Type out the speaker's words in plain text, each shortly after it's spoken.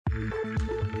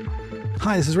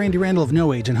Hi, this is Randy Randall of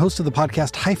No Age and host of the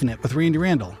podcast Hyphen It with Randy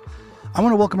Randall. I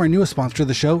want to welcome our newest sponsor to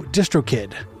the show,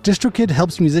 DistroKid. DistroKid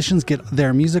helps musicians get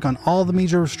their music on all the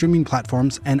major streaming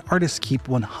platforms, and artists keep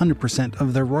 100%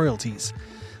 of their royalties.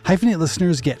 Hyphen It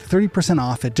listeners get 30%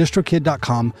 off at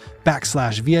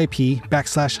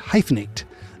distrokid.com/VIP/hyphenate.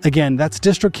 Again, that's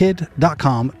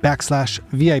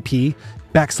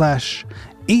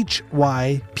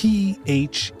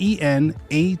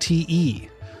distrokid.com/VIP/HYPHENATE.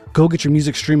 Go get your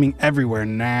music streaming everywhere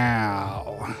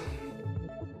now.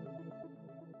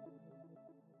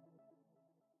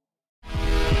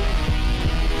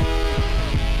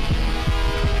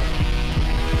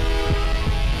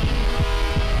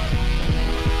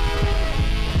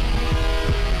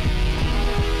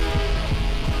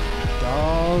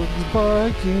 Dogs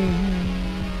barking.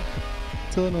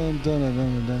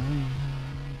 Dun-dun-dun-dun-dun-dun.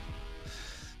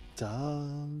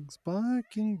 Dogs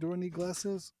barking. Do I need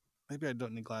glasses? Maybe I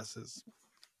don't need glasses.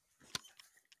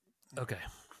 Okay.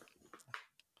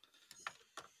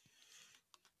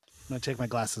 I'm going to take my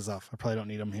glasses off. I probably don't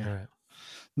need them here. All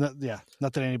right.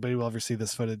 Not that anybody will ever see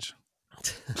this footage.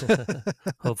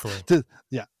 Hopefully.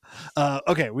 Yeah.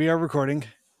 Okay, we are recording.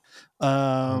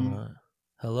 Hello.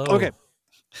 Okay.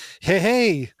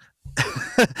 Hey.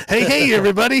 hey,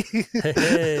 everybody.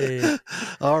 Hey.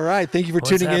 All right. Thank you for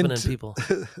tuning in. People?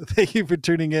 Thank you for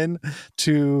tuning in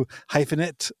to Hyphen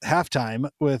It Halftime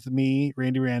with me,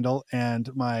 Randy Randall,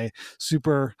 and my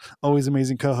super, always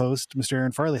amazing co-host, Mr.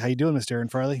 Aaron Farley. How you doing, Mr. Aaron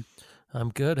Farley? I'm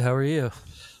good. How are you?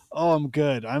 Oh, I'm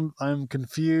good. I'm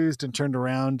confused and turned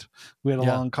around. We had a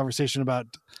long conversation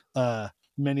about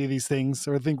many of these things.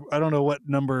 Or I don't know what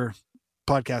number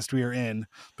podcast we are in,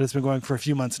 but it's been going for a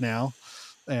few months now.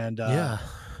 And I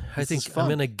think I'm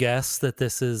going to guess that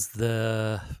this is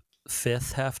the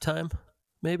 5th halftime,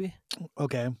 maybe.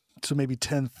 Okay. So maybe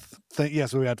 10th thing. Yeah.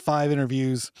 So we had 5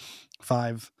 interviews,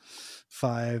 five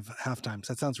halftimes.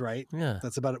 That sounds right. Yeah.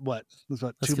 That's about what? That's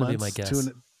about That's 2 months. Be my guess.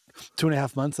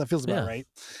 2.5 months. That feels about right.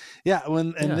 Yeah.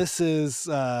 This is,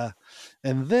 and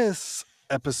this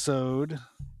episode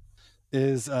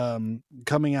is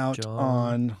coming out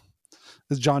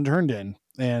is John Herndon.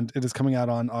 And it is coming out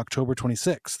on October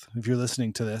 26th. If you're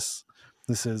listening to this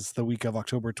is the week of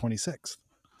October 26th.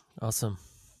 Awesome.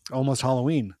 Almost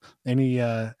Halloween.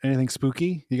 Anything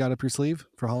spooky you got up your sleeve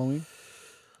for Halloween?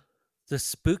 The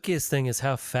spookiest thing is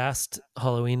how fast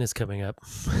Halloween is coming up.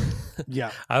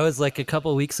 Yeah. I was like a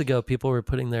couple of weeks ago, people were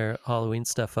putting their Halloween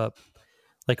stuff up.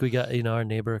 Like we got, our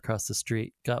neighbor across the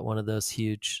street got one of those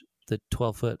huge, the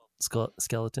 12-foot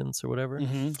skeletons or whatever.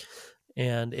 Mm-hmm.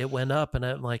 And it went up, and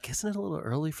I'm like, isn't it a little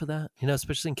early for that?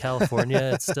 Especially in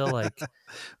California, it's still like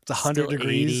it's 100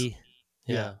 degrees. 80.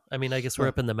 Yeah. I mean, I guess we're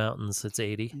up in the mountains. It's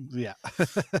 80. Yeah.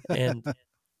 and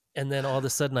then all of a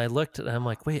sudden I looked and I'm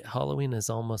like, wait, Halloween is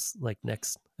almost like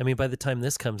next. I mean, by the time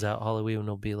this comes out, Halloween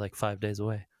will be like 5 days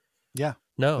away. Yeah.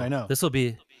 No, I know. This will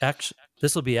be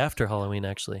after Halloween,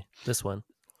 actually. This one.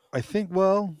 I think,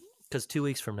 because 2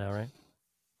 weeks from now, right?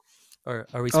 Or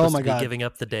are we supposed to be giving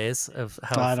up the days of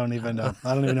how? I don't even know.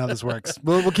 I don't even know how this works.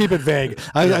 We'll keep it vague.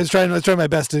 I was trying my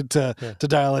best to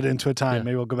dial it into a time. Yeah.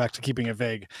 Maybe we'll go back to keeping it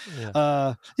vague.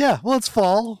 Yeah. Well, it's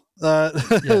fall.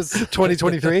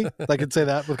 2023. I could say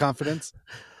that with confidence.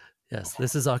 Yes,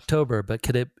 this is October, but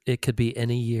it could be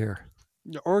any year.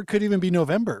 Or it could even be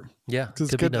November. Yeah, could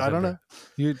be November. I don't know.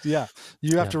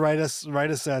 You have to write us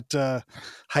at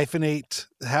hyphenate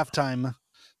halftime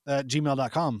at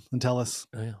gmail.com and tell us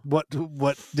what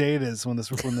day it is when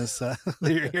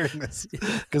you're hearing this,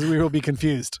 because we will be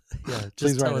confused. Yeah,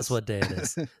 just tell us what day it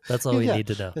is. That's all we need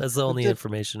to know. That's the only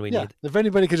information we need. If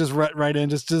anybody could just write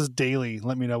in just daily,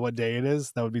 let me know what day it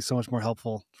is. That would be so much more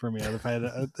helpful for me. If I had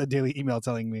a daily email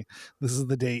telling me this is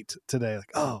the date today, like,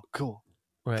 oh, cool.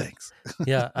 Right. Thanks.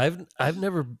 Yeah, I've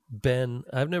never been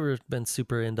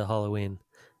super into Halloween,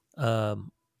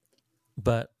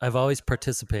 but I've always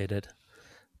participated.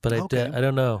 But I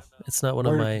don't know. It's not one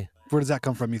of my. Where does that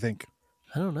come from, you think?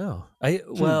 I don't know.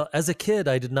 Well, as a kid,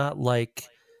 I did not like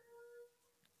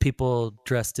people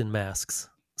dressed in masks.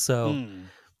 So,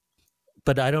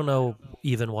 but I don't know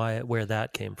even where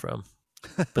that came from.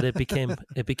 But it became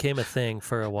a thing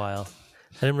for a while.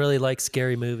 I didn't really like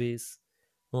scary movies.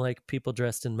 I like people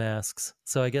dressed in masks.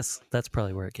 So I guess that's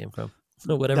probably where it came from.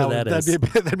 So whatever that is.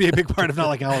 That'd be a big part of not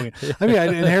liking Halloween. I mean,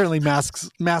 inherently masks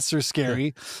are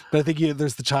scary, but I think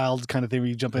there's the child kind of thing where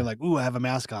you jump in like, ooh, I have a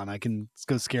mask on. I can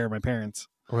go scare my parents.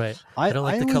 Right. I don't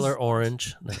like the color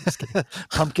orange. No, just kidding.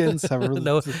 Pumpkins.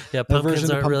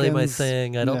 Pumpkins aren't really my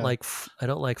thing. I don't like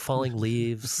falling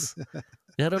leaves.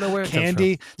 Yeah, I don't know where it comes from.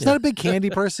 It's not a big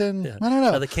candy person. I don't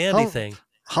know. The candy thing.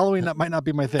 Halloween might not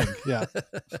be my thing. Yeah.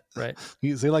 Right.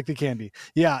 They like the candy.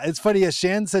 Yeah, it's funny. Yeah,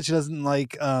 Shan said she doesn't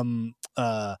like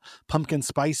pumpkin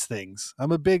spice things.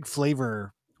 I'm a big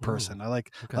flavor person. Ooh, I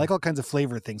like all kinds of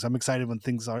flavor things. I'm excited when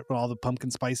all the pumpkin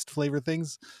spiced flavor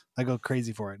things. I go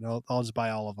crazy for it. And I'll just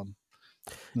buy all of them.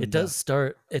 It does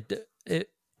start.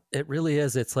 It really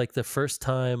is. It's like the first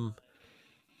time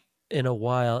in a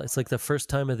while. It's like the first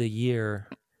time of the year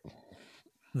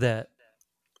that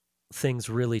things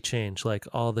really change. Like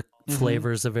all the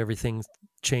flavors of everything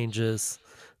changes,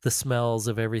 the smells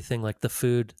of everything, like the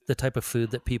food, the type of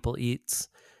food that people eat.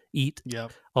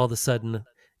 Yep. All of a sudden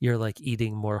you're like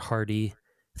eating more hearty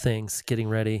things, getting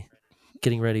ready,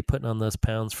 putting on those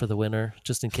pounds for the winter,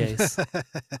 just in case.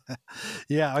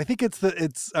 Yeah, I think I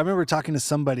remember talking to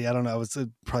somebody, I don't know, I was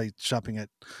probably shopping at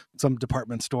some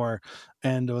department store,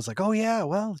 and it was like, oh yeah,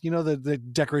 well, the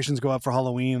decorations go up for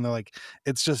Halloween, and they're like,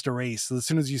 it's just a race. So as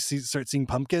soon as you start seeing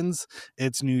pumpkins,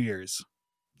 it's New Year's.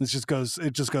 It just goes,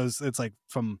 it's like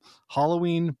from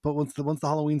Halloween, but once the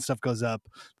Halloween stuff goes up,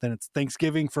 then it's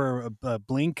Thanksgiving for a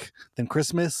blink, then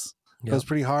Christmas goes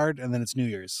pretty hard, and then it's New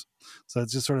Year's. So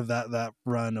it's just sort of that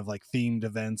run of like themed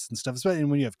events and stuff, especially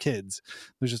when you have kids.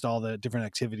 There's just all the different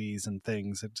activities and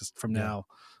things. It just from now,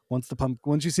 once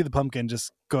you see the pumpkin,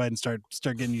 just go ahead and start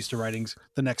getting used to writing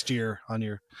the next year on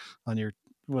your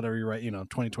whatever you write,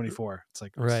 2024. It's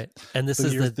like right. And this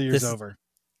is the year's over.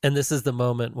 And this is the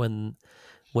moment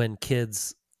when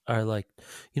kids are like,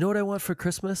 you know what I want for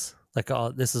Christmas? Like,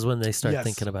 this is when they start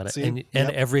thinking about it. See?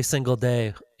 And every single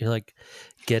day you're like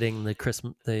getting the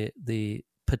Christmas, the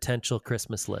potential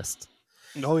Christmas list.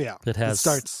 Oh yeah. It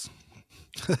starts.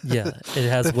 Yeah. It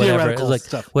has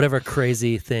whatever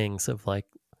crazy things of like,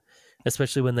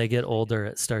 especially when they get older,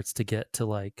 it starts to get to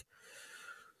like,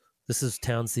 this is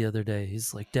Towns the other day.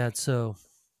 He's like, Dad, so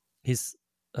he's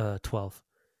 12.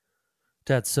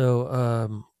 Dad,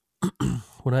 so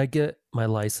when I get my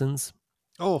license,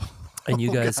 and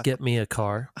you guys get me a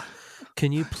car,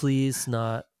 can you please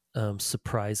not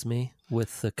surprise me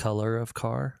with the color of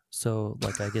car? So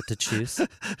like I get to choose.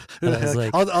 And I was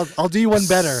like, I'll do you one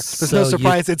better. There's no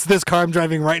surprise. It's this car I'm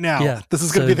driving right now. Yeah, this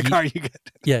is going to be the car you get.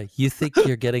 Yeah. You think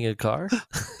you're getting a car?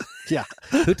 Yeah.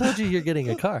 Who told you you're getting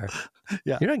a car?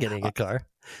 Yeah. You're not getting a car.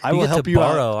 I will help you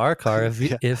borrow our car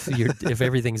if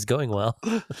everything's going well.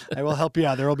 I will help you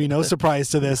out. There will be no surprise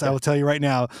to this. I will tell you right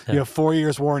now. You have 4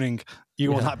 years warning.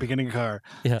 You will not be getting a car.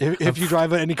 Yeah. If you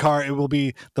drive any car, it will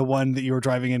be the one that you are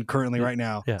driving in currently right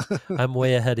now. Yeah. I'm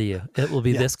way ahead of you. It will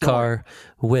be this car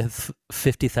with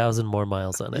 50,000 more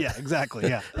miles on it. Yeah, exactly.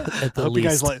 Yeah. At the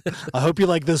least. I hope you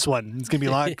like this one. It's going to be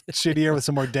a lot shittier with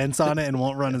some more dents on it and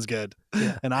won't run as good.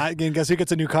 Yeah. And guess who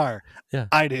gets a new car? Yeah.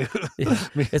 I do. Yeah.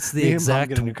 It's the exact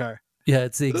get a new car. Yeah,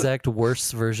 it's the exact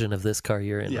worst version of this car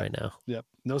you're in right now. Yep.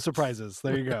 No surprises.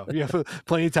 There you go. You have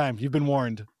plenty of time. You've been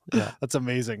warned. Yeah. That's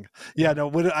amazing. Yeah,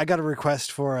 no, I got a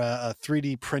request for a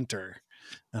 3D printer.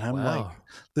 And I'm like,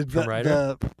 for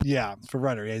Ryder? For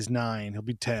Ryder. Yeah, he's 9. He'll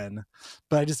be 10.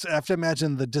 But I just have to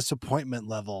imagine the disappointment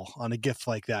level on a gift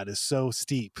like that is so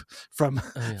steep from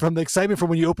the excitement from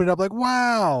when you open it up, like,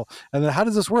 wow. And then how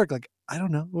does this work? Like, I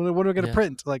don't know. What am I going to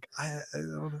print? Like, I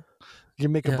don't know. You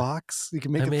can make a box. You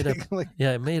can make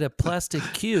I made a plastic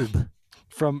cube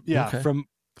from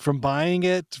buying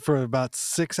it for about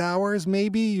 6 hours.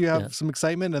 Maybe you have some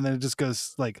excitement, and then it just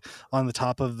goes like on the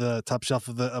top shelf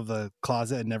of the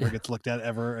closet and never gets looked at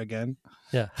ever again.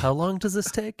 Yeah. How long does this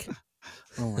take?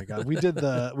 Oh my God. We did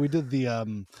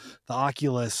the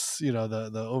Oculus,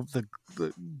 the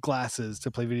glasses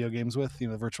to play video games with,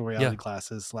 the virtual reality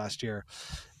glasses last year,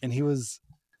 and he was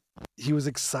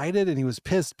excited and he was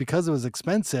pissed because it was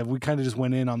expensive. We kind of just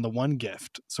went in on the one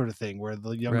gift sort of thing, where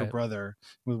the younger brother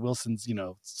with Wilson's,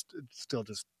 still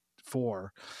just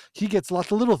 4, he gets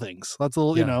lots of little things, a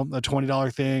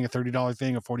 $20 thing, a $30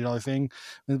 thing, a $40 thing,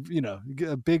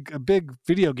 a big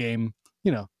video game,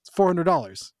 it's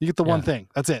 $400. You get the one thing.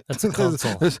 That's it. That's a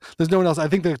console. There's no one else. I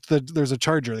think that there's a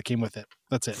charger that came with it.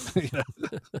 That's it.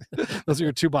 Those are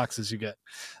your 2 boxes you get.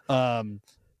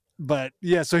 But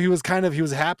yeah, so he was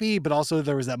happy, but also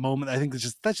there was that moment. I think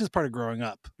that's just part of growing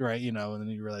up, right? And then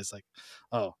you realize like,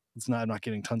 oh, I'm not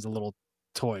getting tons of little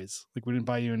toys. Like we didn't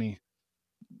buy you any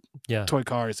toy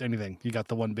cars, anything. You got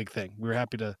the one big thing. We were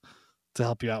happy to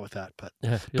help you out with that. But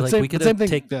we could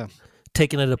have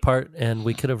taken it apart and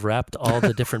we could have wrapped all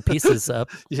the different pieces up.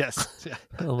 Yes. Yeah.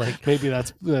 Like maybe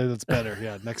that's better.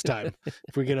 Yeah. Next time,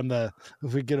 if we get him the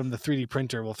 3D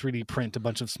printer, we'll 3D print a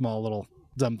bunch of small little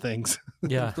dumb things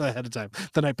ahead of time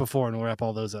the night before, and we'll wrap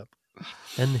all those up.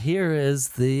 And here is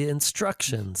the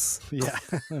instructions. Yeah.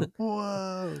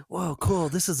 Whoa, cool.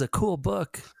 This is a cool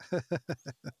book.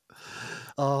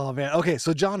 Oh man. Okay,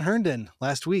 so John Herndon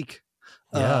last week.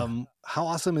 Yeah. How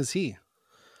awesome is he?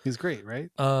 He's great, right?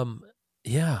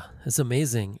 Yeah, it's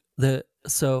amazing.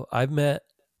 So I've met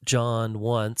John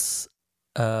once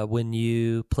when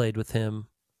you played with him.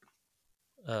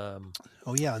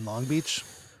 Oh yeah, in Long Beach.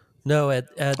 No, at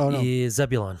no.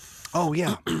 Zebulon. Oh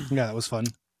yeah, yeah, that was fun.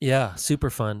 Yeah, super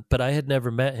fun. But I had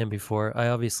never met him before. I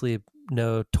obviously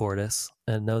know Tortoise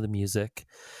and know the music,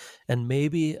 and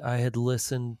maybe I had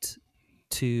listened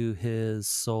to his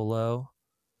solo.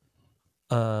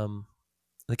 I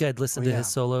think I'd listened to his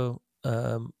solo.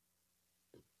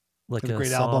 Like a great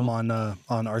song. album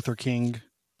on Arthur King.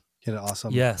 He had an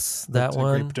awesome. Yes, that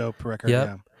one. Grape Dope record. Yep.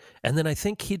 Yeah. And then I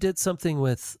think he did something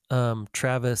with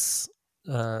Travis.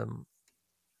 Oh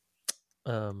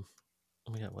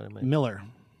my God, what am I?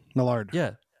 Millard.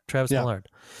 Yeah, Travis Millard.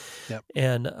 Yep.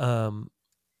 And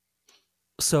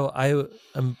so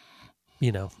I'm,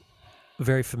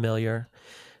 very familiar.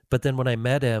 But then when I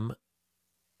met him,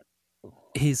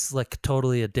 he's like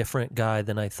totally a different guy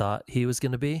than I thought he was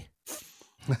going to be.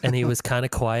 And he was kind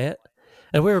of quiet.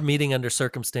 And we were meeting under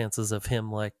circumstances of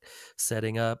him like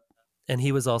setting up. And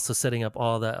he was also setting up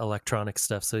all that electronic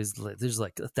stuff. So there's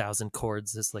like 1,000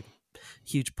 chords, this like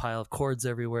huge pile of chords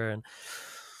everywhere.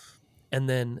 And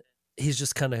then he's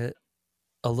just kind of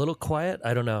a little quiet.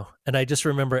 I don't know. And I just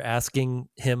remember asking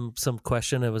him some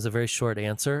question. It was a very short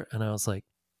answer. And I was like,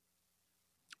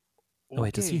 oh,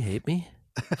 wait, does he hate me?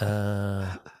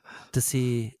 Does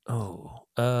he?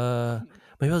 Maybe I'll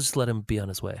just let him be on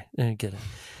his way and get it.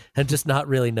 And just not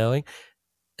really knowing.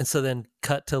 And so then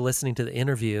cut to listening to the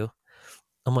interview.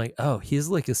 I'm like, oh, he's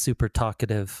like a super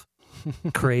talkative,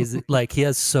 crazy, like he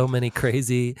has so many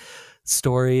crazy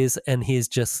stories and he's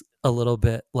just a little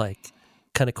bit like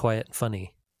kind of quiet and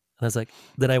funny. And I was like,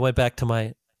 then I went back to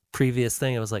my previous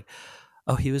thing. I was like,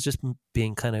 oh, he was just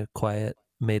being kind of quiet,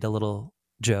 made a little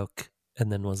joke,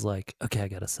 and then was like, okay, I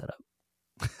got to set up.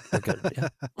 We're good. Yeah.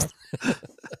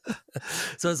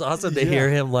 So it's awesome to hear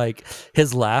him, like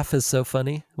his laugh is so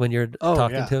funny when you're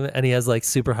talking to him, and he has like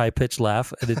super high pitched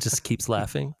laugh and it just keeps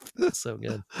laughing. It's so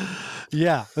good.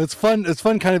 Yeah, it's fun. It's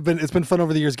fun. It's been fun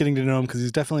over the years getting to know him because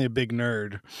he's definitely a big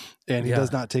nerd and he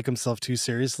does not take himself too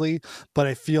seriously. But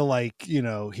I feel like,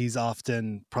 he's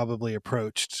often probably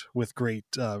approached with great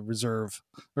reserve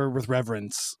or with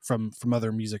reverence from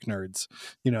other music nerds.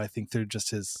 I think they're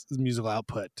just his musical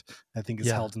output, I think, is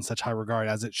held in such high regard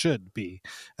as it should be.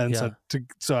 And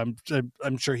so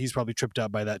I'm sure he's probably tripped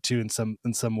out by that too in some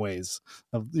ways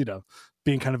of,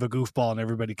 being kind of a goofball and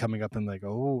everybody coming up and like,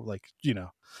 oh, like,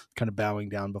 kind of bowing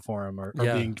down before him or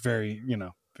being very,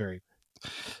 very,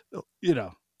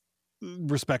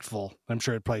 respectful. I'm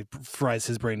sure it probably fries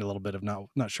his brain a little bit of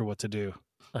not sure what to do.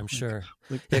 I'm sure.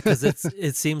 Because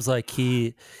it seems like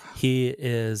he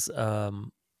is, I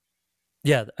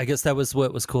guess that was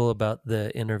what was cool about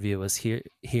the interview was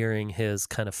hearing his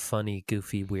kind of funny,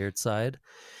 goofy, weird side,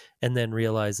 and then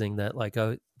realizing that like,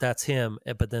 oh, that's him.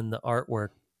 But then the artwork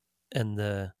and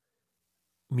the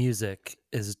music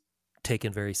is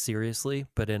taken very seriously,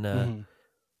 but in a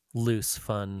loose,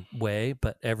 fun way.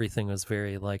 But everything was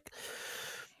very like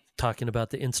talking about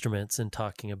the instruments and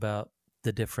talking about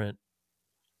the different,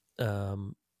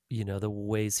 the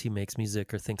ways he makes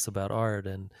music or thinks about art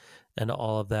and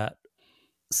all of that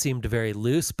seemed very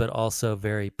loose, but also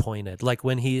very pointed. Like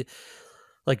when he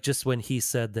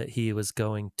said that he was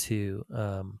going to,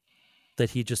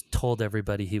 that he just told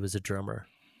everybody he was a drummer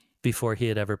before he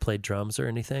had ever played drums or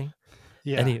anything.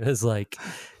 Yeah. And he was like,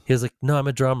 no, I'm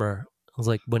a drummer. I was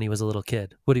like, when he was a little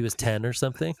kid, when he was 10 or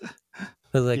something. I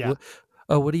was like,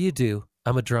 oh, what do you do?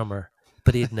 I'm a drummer.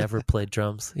 But he'd never played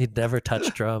drums. He'd never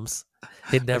touched drums.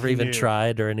 He'd never even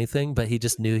tried or anything, but he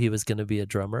just knew he was going to be a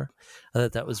drummer. I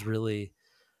thought that was really,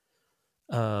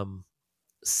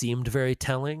 seemed very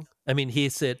telling. I mean, he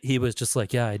said he was just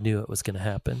like, yeah, I knew it was going to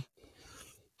happen.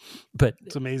 But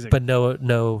it's amazing. But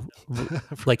no,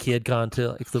 like he had gone to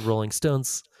like the Rolling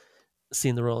Stones,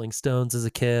 seen the Rolling Stones as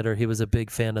a kid, or he was a big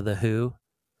fan of the Who,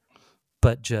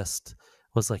 but just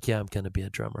was like, yeah, I'm going to be a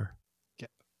drummer. Yeah.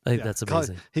 I think that's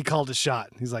amazing. He called a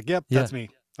shot. He's like, yep, that's me.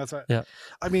 That's right. Yeah.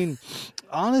 I mean,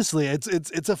 honestly,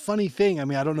 it's a funny thing. I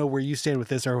mean, I don't know where you stand with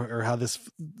this or how this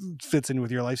fits in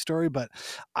with your life story, but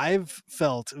I've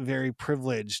felt very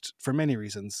privileged for many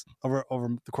reasons over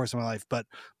the course of my life. But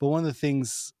one of the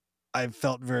things I've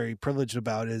felt very privileged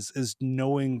about is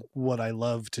knowing what I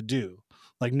love to do.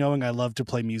 Like knowing I love to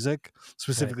play music,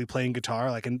 specifically playing guitar,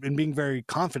 like and being very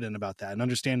confident about that and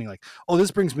understanding like, oh,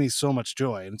 this brings me so much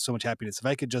joy and so much happiness. If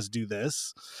I could just do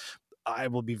this, I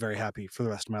will be very happy for the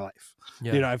rest of my life.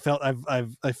 Yeah. I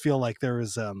feel like it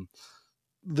was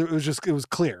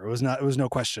clear. It was no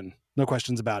question. no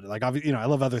questions about it. Like, obviously, I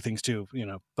love other things too,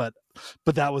 but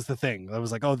that was the thing. I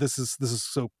was like, oh, this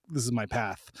is my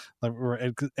path.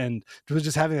 And it was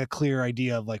just having a clear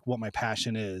idea of like what my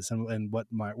passion is and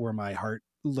where my heart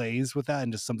lays with that,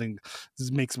 and just something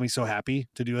this makes me so happy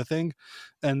to do a thing.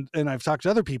 And I've talked to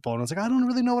other people, and I was like, I don't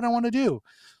really know what I want to do.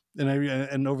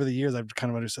 And over the years, I've kind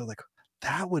of understood like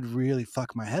that would really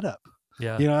fuck my head up.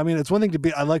 Yeah. I mean, it's one thing to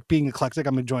be, I like being eclectic.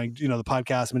 I'm enjoying, the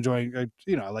podcast. I'm enjoying,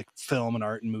 I like film and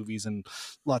art and movies and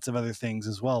lots of other things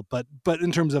as well. But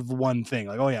in terms of one thing,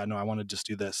 like, oh yeah, no, I want to just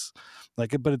do this.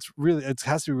 Like, but it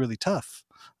has to be really tough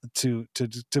to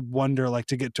wonder, like,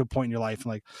 to get to a point in your life and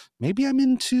like, maybe I'm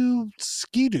into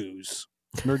ski-doos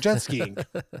or jet skiing,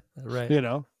 right.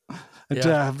 And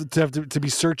to be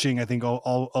searching, I think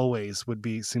always would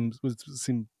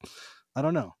seem, I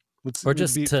don't know. Or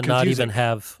just to confusing.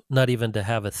 not even to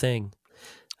have a thing,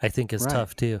 I think is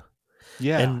tough too.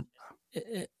 Yeah.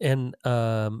 And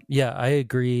I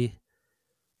agree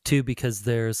too, because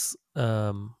there's,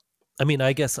 I mean,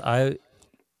 I guess I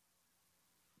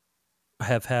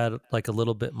have had like a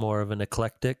little bit more of an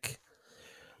eclectic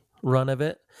run of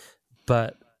it,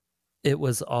 but it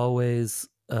was always,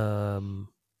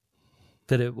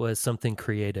 that it was something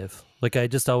creative. Like I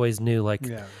just always knew, like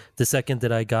the second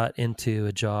that I got into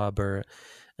a job or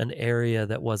an area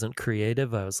that wasn't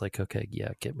creative, I was like, okay,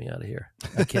 yeah, get me out of here.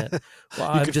 I can't. Well,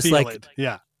 I'm just like, it.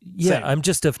 Yeah, I'm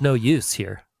just of no use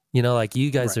here. Like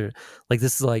you guys are like,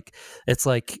 this is like, it's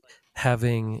like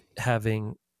having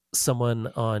someone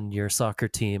on your soccer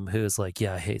team who is like,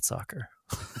 yeah, I hate soccer.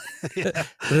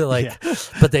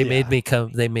 But they made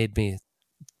me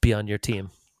be on your team.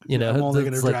 I'm only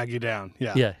going to drag you down.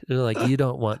 Yeah. They're like, you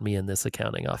don't want me in this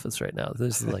accounting office right now.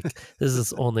 There's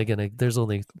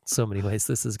only so many ways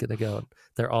this is going to go.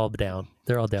 They're all down.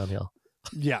 They're all downhill.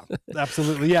 Yeah,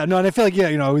 absolutely. Yeah. No, and I feel like,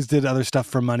 I always did other stuff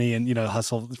for money and,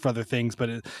 hustle for other things.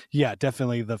 But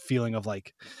definitely the feeling of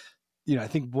like, I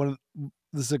think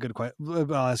this is a good question.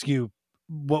 I'll ask you,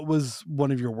 what was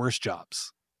one of your worst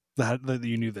jobs that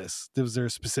you knew this? Was there a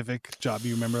specific job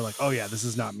you remember like, oh yeah, this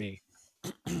is not me?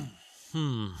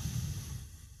 I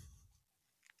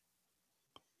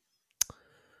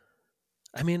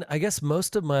mean, I guess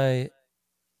most of my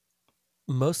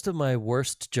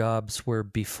worst jobs were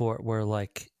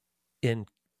like in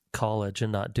college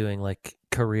and not doing like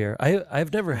career.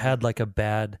 I've never had like a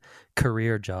bad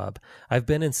career job. I've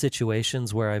been in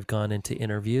situations where I've gone into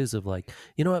interviews of like,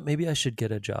 you know what, maybe I should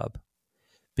get a job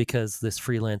because this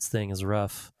freelance thing is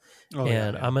rough. I'm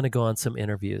going to go on some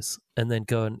interviews and then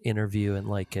go and interview in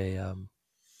like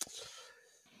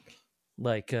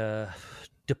a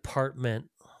department,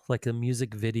 like a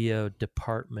music video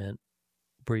department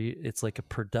where it's like a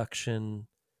production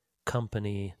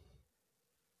company,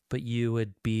 but you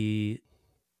would be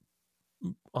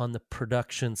on the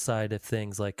production side of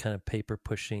things, like kind of paper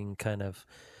pushing, kind of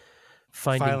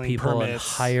finding people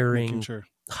permits, and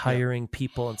hiring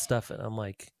people and stuff. And I'm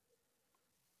like,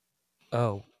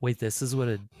 oh, wait, this is what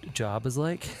a job is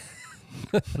like?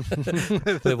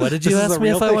 Wait, what did you ask me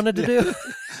if I wanted to do?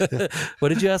 What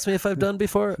did you ask me if I've done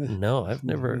before? No, I've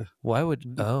never. Why would?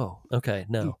 Oh, okay.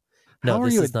 No,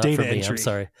 this is not for me. I'm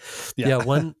sorry. Yeah,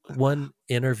 one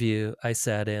interview I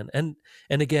sat in, and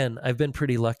again, I've been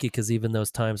pretty lucky because even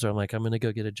those times where I'm like, I'm going to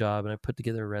go get a job, and I put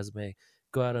together a resume,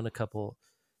 go out on a couple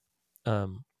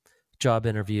job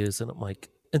interviews, and I'm like,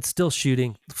 and still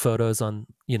shooting photos on,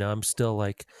 I'm still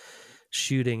like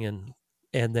shooting,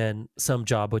 and then some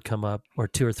job would come up or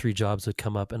 2 or 3 jobs would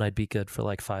come up and I'd be good for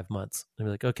like 5 months. I'd be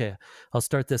like, okay, I'll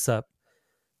start this up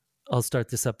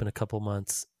in a couple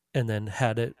months, and then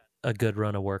had a good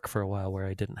run of work for a while where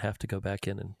I didn't have to go back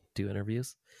in and do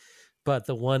interviews. But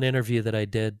the one interview that I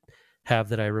did have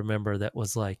that I remember that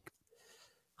was like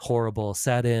horrible,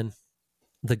 sat in,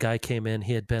 the guy came in,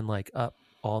 he had been like up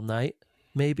all night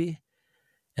maybe,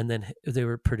 and then they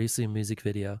were producing a music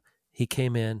video. He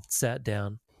came in, sat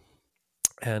down,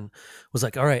 and was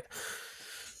like, all right.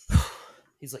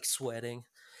 He's like sweating.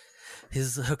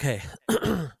 He's okay.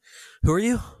 Who are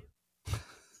you?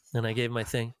 And I gave him my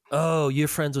thing. Oh, you're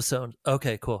friends with so.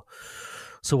 Okay, cool.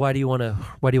 So why do you want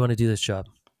to do this job?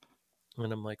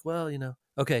 And I'm like, well,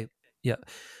 okay, yeah.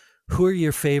 Who are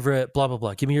your favorite blah, blah,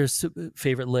 blah? Give me your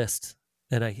favorite list.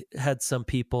 And I had some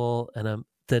people, and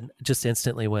then just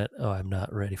instantly went, oh, I'm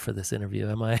not ready for this interview,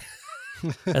 am I?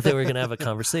 I thought we were going to have a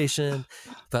conversation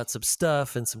about some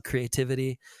stuff and some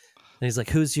creativity. And he's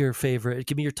like, who's your favorite?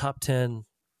 Give me your top 10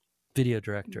 video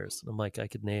directors. And I'm like, I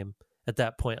could name at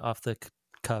that point off the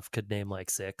cuff could name like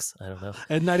 6. I don't know.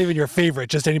 And not even your favorite,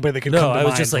 just anybody that could come to mind. No, I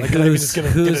was just like, who's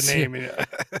gonna get a name?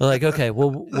 Like, okay,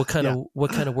 well, what kind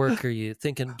of work are you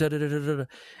thinking?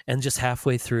 And just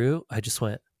halfway through, I just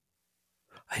went,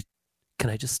 can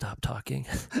I just stop talking?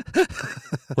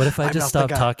 What if I just stop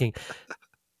talking?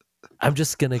 I'm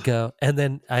just gonna go. And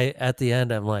then at the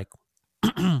end, I'm like,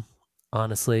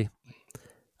 honestly,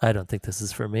 I don't think this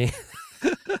is for me.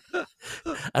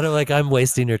 I'm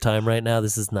wasting your time right now.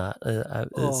 This is not,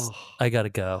 I gotta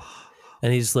go.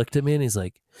 And he just looked at me and he's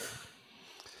like,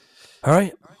 all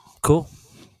right, cool.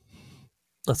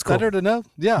 That's cool. Better to know.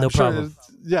 Yeah. No problem.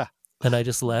 Yeah. And I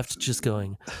just left just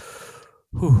going,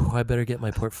 whew, I better get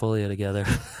my portfolio together.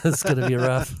 It's going to be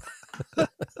rough. And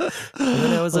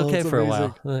then I was okay for a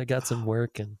while. I got some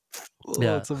work and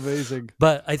yeah. It's amazing.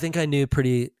 But I think I knew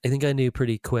pretty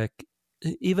quick,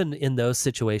 even in those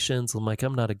situations, I'm like,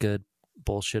 I'm not a good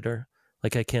bullshitter.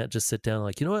 Like, I can't just sit down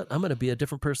like, you know what? I'm going to be a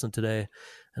different person today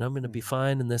and I'm going to be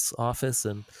fine in this office.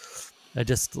 And I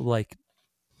just like,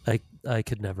 I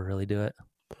could never really do it.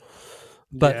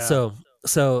 But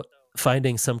so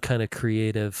finding some kind of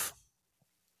creative,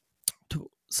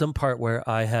 some part where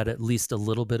I had at least a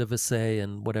little bit of a say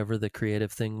in whatever the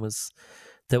creative thing was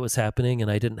that was happening, and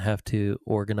I didn't have to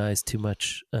organize too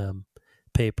much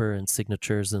paper and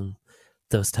signatures and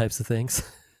those types of things,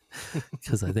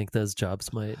 because I think those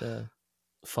jobs might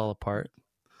fall apart.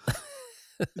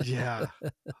 Yeah.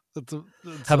 That's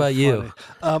How about you?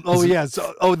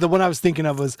 The one I was thinking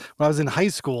of was when I was in high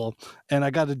school and I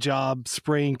got a job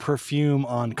spraying perfume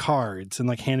on cards and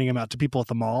like handing them out to people at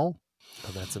the mall.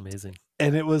 Oh, that's amazing.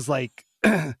 And it was like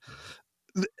the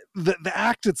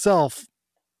act itself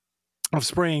of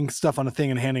spraying stuff on a thing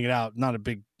and handing it out, not a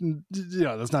big,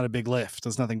 that's not a big lift.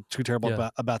 There's nothing too terrible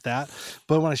about that.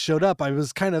 But when I showed up, I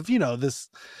was kind of, this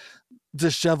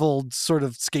disheveled sort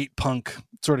of skate punk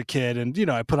sort of kid, and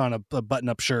I put on a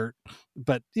button-up shirt,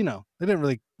 but I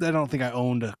don't think I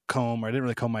owned a comb, or I didn't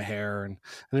really comb my hair, and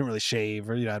I didn't really shave,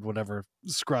 or I had whatever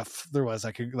scruff there was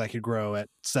I could grow at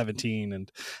 17, and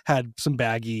had some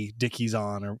baggy Dickies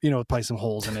on, or probably some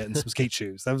holes in it and some skate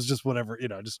shoes. That was just whatever,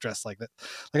 just dressed like that.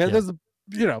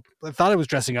 I thought I was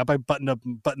dressing up. I buttoned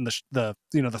the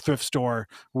thrift store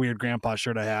weird grandpa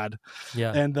shirt I had.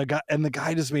 Yeah. And the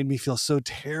guy just made me feel so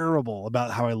terrible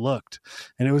about how I looked.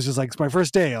 And it was just like, it's my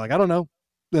first day. Like, I don't know.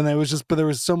 And but there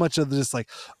was so much of just like,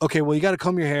 okay, well, you got to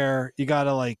comb your hair. You got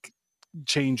to like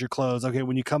change your clothes. Okay.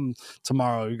 When you come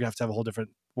tomorrow, you're gonna have to have a whole different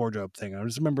wardrobe thing. I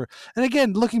just remember, and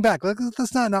again, looking back, like,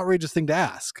 that's not an outrageous thing to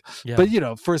ask. Yeah. But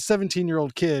for a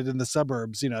 17-year-old kid in the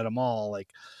suburbs, at a mall, like,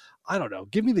 I don't know,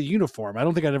 give me the uniform. I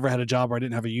don't think I'd ever had a job where I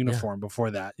didn't have a uniform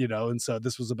before that, and so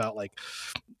this was about like,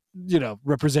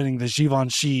 representing the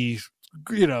Givenchy,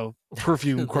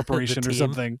 perfume corporation or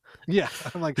something. Yeah.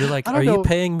 I'm like, you're like, are you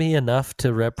paying me enough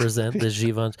to represent the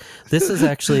Givenchy? This is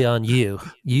actually on you.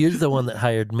 You're the one that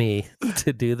hired me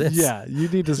to do this. Yeah. You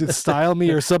need to style me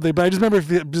or something. But I just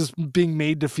remember just being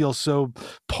made to feel so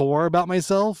poor about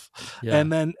myself. Yeah.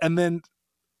 And then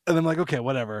I'm like, okay,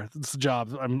 whatever. It's a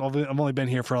job. I've only been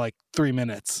here for like 3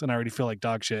 minutes and I already feel like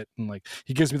dog shit. And like,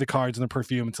 he gives me the cards and the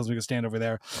perfume and tells me to stand over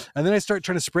there. And then I start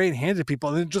trying to spray and hand it to people.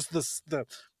 And then just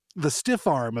the stiff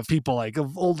arm of people, like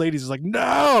of old ladies, is like,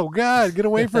 no, God, get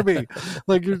away from me.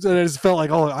 Like, I just felt like,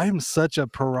 oh, I'm such a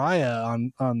pariah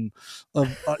on I'm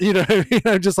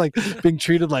just like being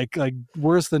treated like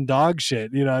worse than dog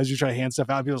shit, as you try to hand stuff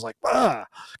out. People's like,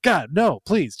 God, no,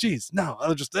 please, geez, no. I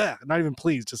was just not even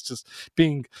pleased, just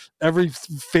being, every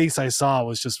face I saw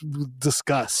was just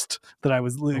disgust that I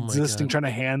was existing, trying to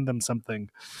hand them something.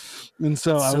 And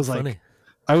so I was funny. Like,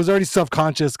 I was already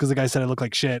self-conscious because the guy said I looked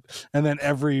like shit. And then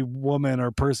every woman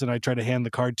or person I tried to hand the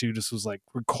card to just was like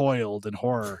recoiled in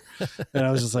horror. And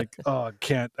I was just like, oh, I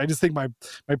can't. I just think my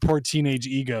poor teenage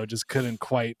ego just couldn't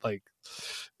quite like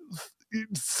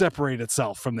separate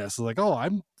itself from this. Like, oh,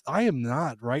 I am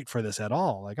not right for this at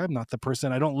all. Like, I'm not the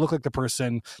person. I don't look like the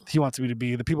person he wants me to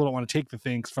be. The people don't want to take the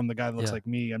things from the guy that looks like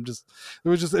me. I just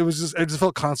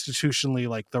felt constitutionally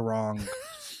like the wrong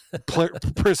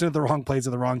person at the wrong place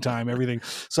at the wrong time, everything.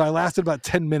 So I lasted about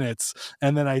 10 minutes,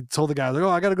 and then I told the guy, like, oh,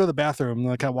 I got to go to the bathroom. And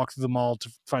like, I walked through the mall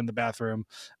to find the bathroom,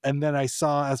 and then I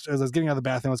saw, as I was getting out of the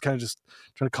bathroom, I was kind of just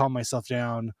trying to calm myself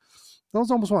down. I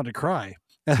was almost wanting to cry.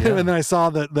 And then I saw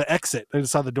the exit. I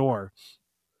just saw the door.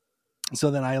 So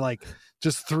then I like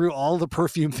just threw all the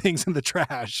perfume things in the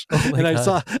trash. And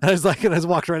I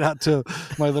walked right out to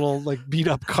my little like beat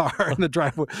up car in the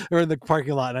driveway or in the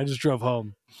parking lot. And I just drove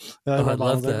home. I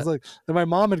love that. And my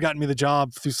mom had gotten me the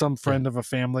job through some friend of a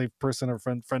family person or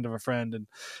friend of a friend.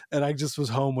 And I just was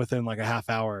home within like a half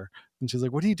hour. And she's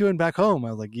like, what are you doing back home? I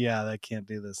was like, yeah, I can't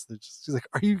do this. She's like,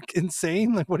 are you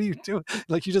insane? Like, what are you doing?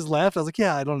 Like, you just left? I was like,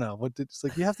 yeah, I don't know. She's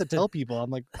like, you have to tell people.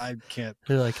 I'm like, I can't.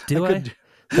 They're like, do I?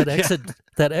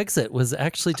 That exit was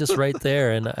actually just right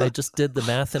there. And I just did the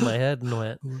math in my head and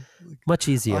went, much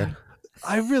easier.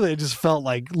 I really just felt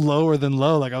like lower than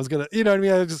low. Like I was going to, you know what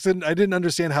I mean? I didn't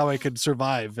understand how I could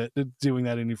survive doing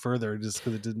that any further just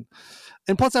because it didn't.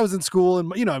 And plus I was in school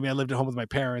and, I lived at home with my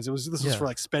parents. This was for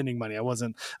like spending money.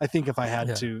 I think if I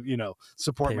had to,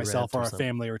 support myself or a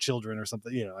family or children or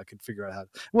something, I could figure out how. It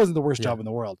wasn't the worst job in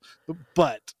the world,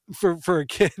 but for a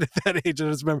kid at that age, I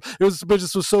just remember it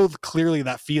just was so clearly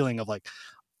that feeling of like,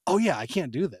 oh yeah, I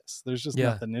can't do this. There's just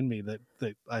nothing in me that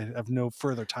I have no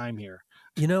further time here.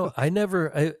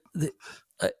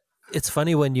 It's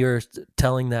funny when you're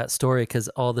telling that story because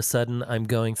all of a sudden I'm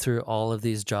going through all of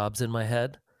these jobs in my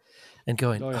head and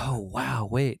going, oh wow,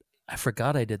 wait, I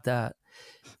forgot I did that.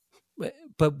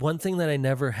 But one thing that I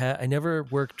never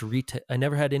worked retail. I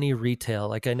never had any retail.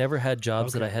 Like I never had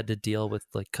jobs that I had to deal with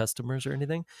like customers or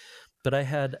anything. But I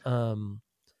had,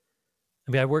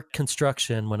 I worked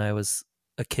construction when I was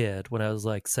a kid, when I was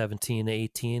like 17,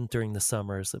 18 during the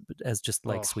summers as just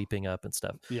like sweeping up and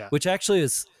stuff, which actually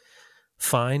is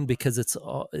fine because it's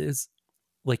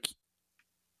like,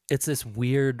 it's this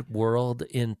weird world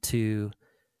into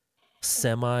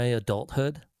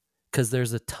semi-adulthood because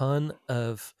there's a ton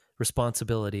of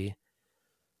responsibility,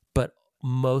 but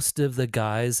most of the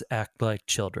guys act like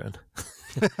children.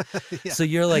 So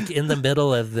you're like in the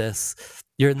middle of this,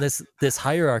 you're in this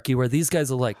hierarchy where these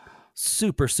guys are like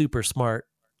super, super smart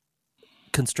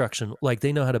construction. Like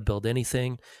they know how to build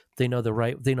anything. They know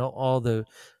they know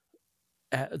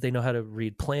how to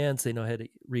read plans. They know how to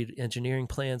read engineering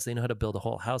plans. They know how to build a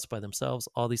whole house by themselves,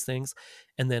 all these things.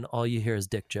 And then all you hear is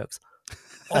dick jokes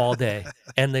all day.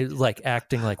 And they like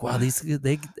acting like, wow,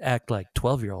 they act like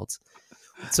 12-year-olds.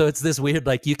 So it's this weird,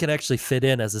 like you can actually fit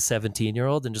in as a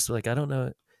 17-year-old and just like, I don't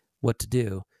know what to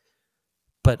do,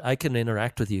 but I can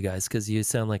interact with you guys because you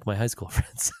sound like my high school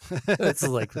friends. It's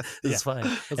like, it's fine.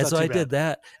 And so I did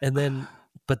that. And then,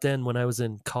 but then when I was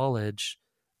in college,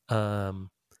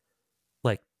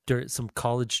 like during some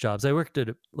college jobs, I worked at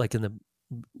like in the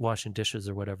washing dishes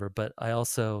or whatever, but I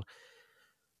also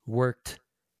worked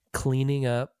cleaning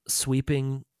up,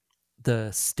 sweeping the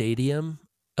stadium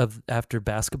after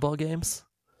basketball games.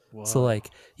 Whoa. So like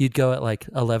you'd go at like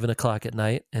 11 o'clock at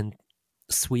night and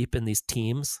sweep in these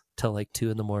teams till like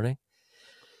 2 a.m.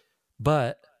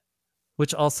 But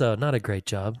which also not a great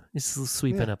job. It's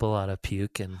sweeping up a lot of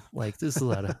puke and like there's a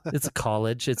lot of it's a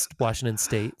college, it's Washington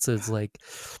State, so it's like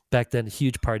back then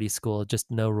huge party school,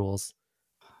 just no rules.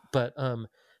 But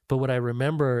what I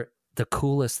remember the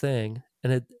coolest thing,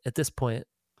 and at this point,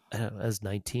 I don't know, I was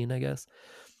 19, I guess,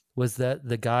 was that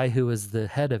the guy who was the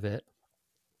head of it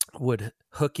would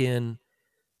hook in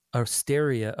a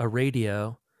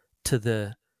radio to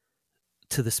the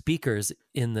speakers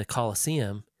in the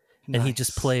Coliseum, and he'd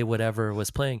just play whatever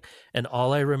was playing. And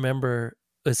all I remember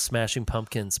was Smashing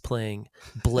Pumpkins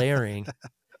blaring,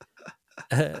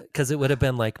 because it would have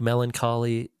been like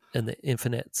Melancholy and the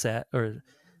Infinite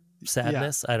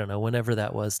Sadness. I don't know, whenever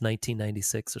that was,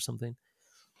 1996 or something.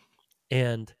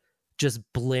 And just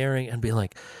blaring and being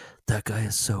like, that guy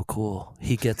is so cool.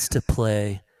 He gets to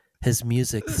play his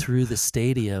music through the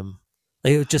stadium.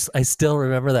 I still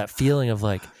remember that feeling of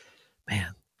like,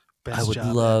 man, I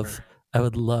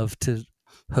would love to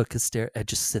hook a stair and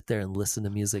just sit there and listen to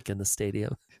music in the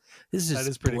stadium. This is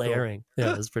just blaring. Cool.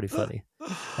 Yeah, it was pretty funny.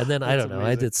 And then I don't know.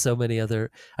 Amazing. I did so many other.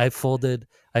 I folded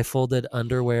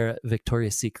underwear at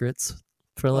Victoria's Secrets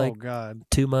for like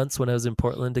 2 months when I was in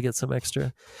Portland to get some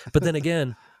extra. But then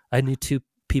again, I knew 2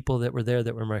 people that were there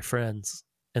that were my friends,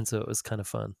 and so it was kind of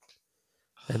fun.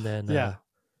 And then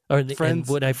and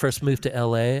when I first moved to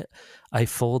LA, I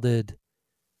folded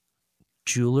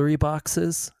jewelry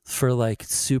boxes for like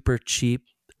super cheap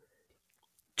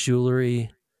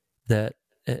jewelry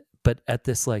but at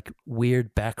this like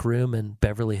weird back room in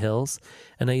Beverly Hills.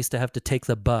 And I used to have to take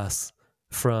the bus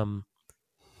from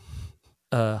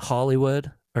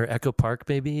Hollywood or Echo Park,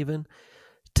 maybe even,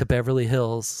 to Beverly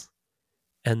Hills,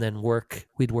 and then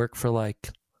we'd work for like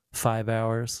 5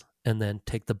 hours and then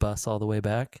take the bus all the way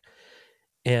back.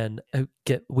 And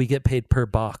we get paid per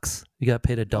box. You got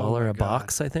paid $1 a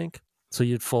box, I think. So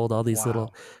you'd fold all these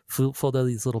little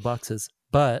boxes.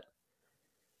 But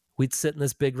we'd sit in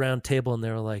this big round table and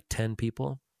there were like 10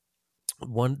 people.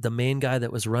 The main guy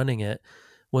that was running it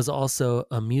was also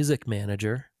a music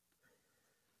manager,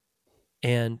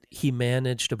 and he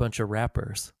managed a bunch of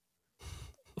rappers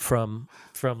from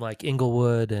like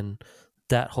Inglewood and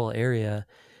that whole area.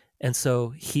 And so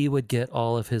he would get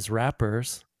all of his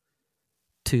rappers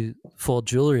 2 full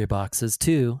jewelry boxes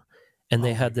too. And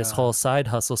they had this whole side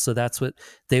hustle. So that's what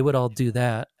they would all do,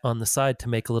 that on the side to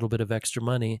make a little bit of extra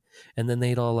money. And then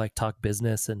they'd all like talk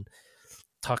business and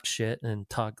talk shit and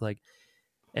talk like,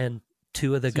 and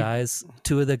two of the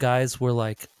guys were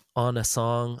like on a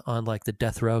song on like the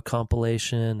Death Row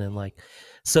compilation. And like,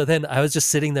 so then I was just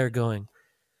sitting there going,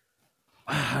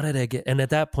 wow, how did I get, and at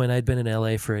that point I'd been in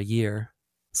LA for a year.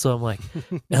 So I'm like,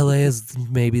 LA is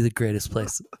maybe the greatest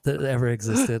place that ever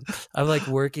existed. I'm like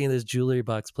working in this jewelry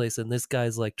box place, and this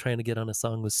guy's like trying to get on a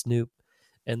song with Snoop.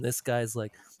 And this guy's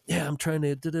like, yeah, I'm trying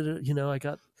to, you know, I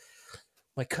got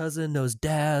my cousin knows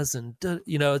Daz, and,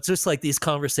 you know, it's just like these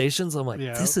conversations. I'm like,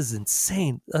 this is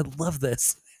insane. I love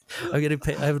this. I'm gonna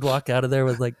pay. I would walk out of there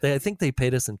with like, I think they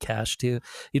paid us in cash too.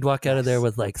 You'd walk out of there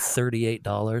with like $38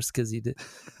 because you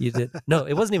did. No,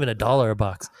 it wasn't even $1 a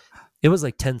box. It was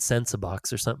like 10 cents a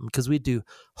box or something, because we do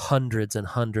hundreds and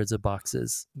hundreds of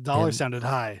boxes. Dollar sounded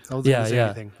high. I wasn't going to say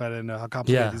anything, but I didn't know how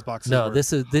complicated these boxes were. No,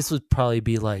 this would probably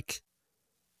be like,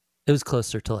 it was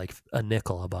closer to like a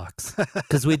nickel a box,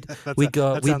 because we do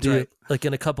right. Like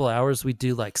in a couple of hours we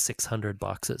do like 600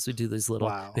 boxes. We do these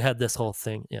little. We had this whole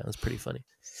thing. Yeah, it was pretty funny.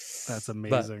 That's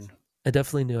amazing. But I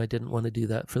definitely knew I didn't want to do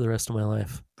that for the rest of my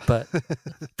life.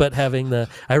 But having the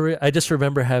I just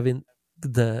remember having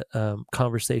the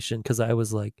conversation, because I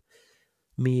was like,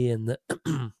 me and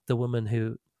the woman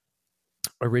who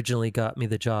originally got me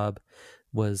the job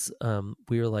was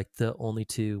we were like the only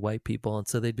 2 white people, and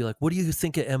so they'd be like, what do you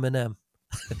think of Eminem?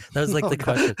 That was like the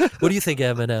question. What do you think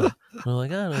of Eminem? And I'm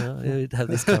like, I don't know. We'd have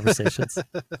these conversations. So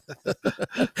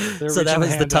that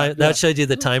was the time. That showed you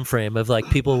the time frame of like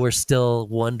people were still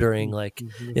wondering like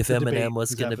if Eminem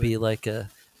was going to be like a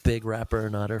big rapper or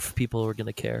not, or if people were going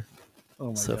to care.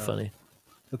 Oh my God. Funny.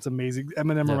 That's amazing.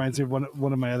 Eminem reminds me of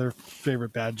one of my other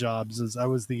favorite bad jobs. Is I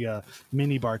was the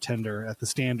mini bartender at the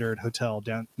Standard Hotel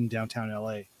in downtown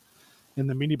LA. And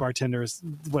the mini bartender is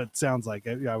what it sounds like.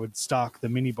 I would stock the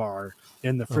mini bar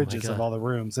in the fridges of all the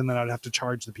rooms, and then I'd have to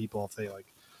charge the people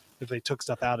if they took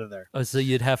stuff out of there. Oh, so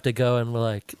you'd have to go and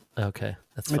like, okay,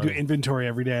 that's funny. I do inventory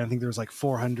every day. I think there was like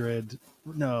 400.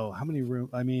 No, how many rooms?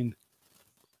 I mean,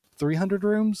 300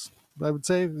 rooms. I would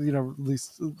say, at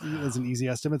least as an easy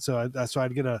estimate. So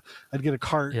I'd get a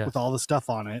cart with all the stuff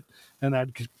on it, and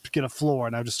I'd get a floor,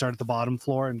 and I'd just start at the bottom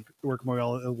floor and work my way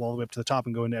all the way up to the top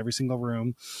and go into every single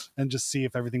room and just see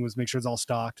if everything was, make sure it's all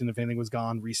stocked, and if anything was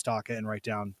gone, restock it and write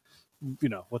down,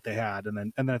 what they had.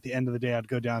 And then at the end of the day, I'd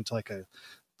go down to like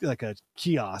a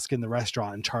kiosk in the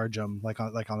restaurant and charge them like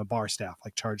on the bar staff,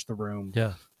 like charge the room,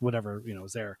 whatever,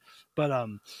 was there. But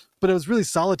it was really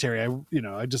solitary.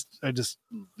 I just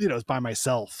was by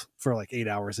myself for like 8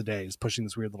 hours a day, just pushing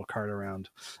this weird little cart around.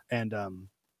 And,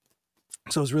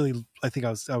 so it was really, I think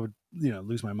I would,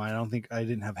 lose my mind. I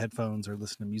didn't have headphones or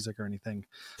listen to music or anything.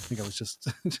 I think I was just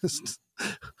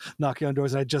knocking on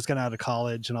doors. And I just got out of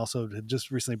college and also had just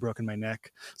recently broken my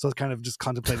neck. So I was kind of just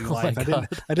contemplating life.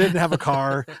 I didn't have a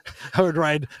car. I would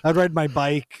ride my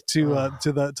bike to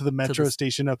the metro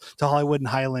station up to Hollywood and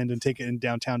Highland and take it in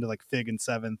downtown to like Fig and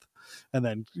 7th. And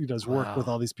then, work with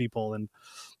all these people and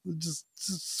just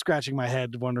scratching my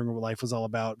head, wondering what life was all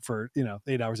about for,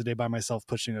 8 hours a day by myself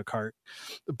pushing a cart.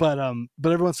 But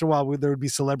every once in a while there would be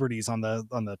celebrities on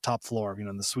the top floor,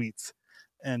 in the suites.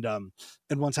 And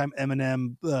one time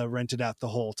Eminem rented out the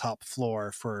whole top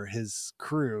floor for his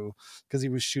crew because he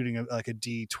was shooting a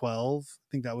D12. I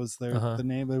think that was the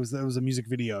name. It was a music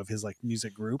video of his like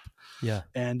music group. Yeah.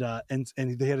 And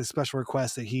they had a special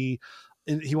request that he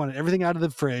wanted everything out of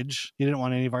the fridge. He didn't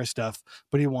want any of our stuff,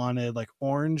 but he wanted like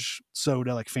orange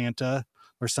soda, like Fanta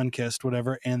or Sunkist,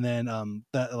 whatever. And then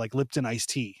that like Lipton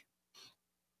iced tea.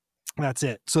 That's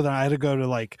it. So then I had to go to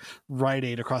like Rite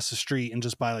Aid across the street and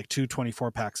just buy like 2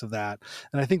 24-packs of that.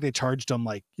 And I think they charged them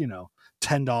like,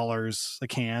 $10 a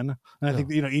can. And I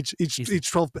think,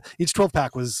 each 12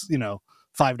 pack was,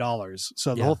 $5.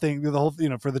 So the whole thing,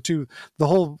 for the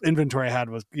whole inventory I had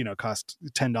was, cost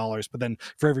 $10. But then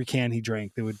for every can he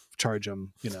drank, they would charge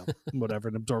him, whatever,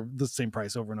 and absorb the same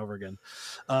price over and over again.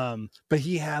 But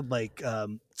he had like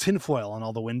tinfoil on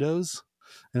all the windows.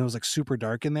 And it was like super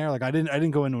dark in there. Like I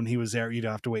didn't go in when he was there. You'd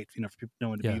have to wait, for no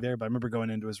one to be there. But I remember going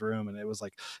into his room and it was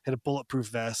like, had a bulletproof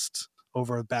vest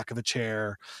over the back of a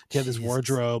chair. He had this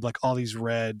wardrobe, like all these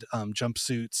red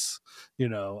jumpsuits,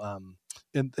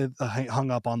 and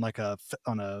hung up on like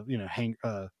hang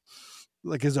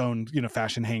like his own,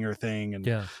 fashion hanger thing. And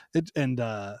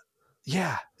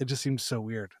it just seems so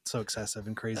weird, so excessive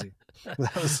and crazy.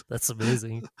 That's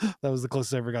amazing. That was the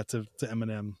closest I ever got to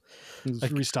Eminem. He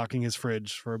was restocking his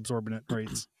fridge for absorbent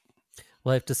rates.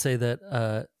 Well, I have to say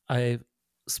that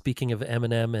speaking of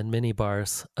M&M and mini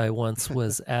bars, I once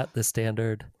was at the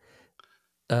Standard.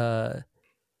 I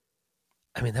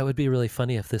mean, that would be really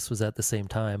funny if this was at the same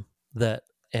time.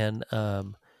 And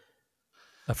a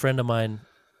friend of mine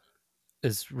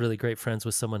is really great friends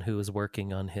with someone who was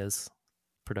working on his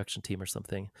production team or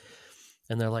something.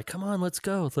 And they're like, come on, let's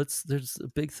go. There's a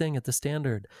big thing at the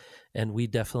Standard. And we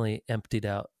definitely emptied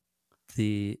out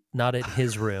not in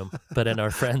his room, but in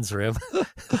our friend's room.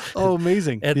 Oh,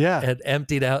 amazing. And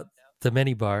emptied out the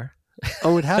mini bar.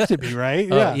 Oh, it'd have to be, right?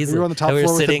 Yeah. Easily. We were on the top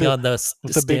floor sitting with on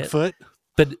the big foot.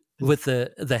 But with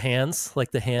the hands,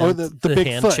 like the hand, the big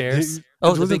hand foot. chairs.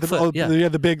 The big foot. Yeah,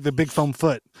 the big foam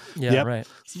foot. Yeah, yep. Right.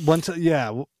 One time,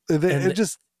 one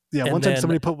time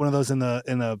somebody put one of those in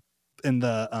the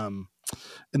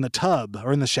tub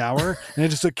or in the shower, and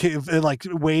it like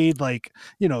weighed like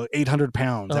 800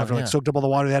 pounds after like soaked up all the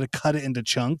water. They had to cut it into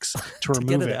chunks to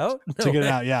remove it out? No to get way.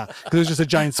 it out. Yeah, because it was just a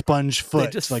giant sponge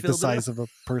foot, like the size of a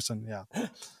person. Yeah,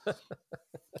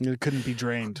 it couldn't be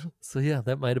drained. So yeah,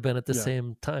 that might have been at the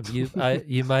same time.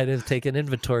 You might have taken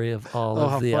inventory of all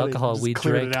of the alcohol we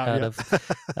drank out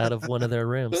of one of their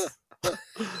rooms.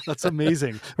 That's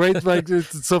amazing, right? Like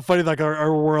it's so funny, like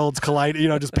our worlds collide,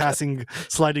 just passing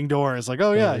sliding doors. Like,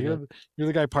 oh yeah, you're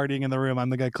the guy partying in the room, I'm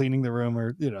the guy cleaning the room,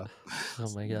 or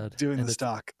oh my god, doing the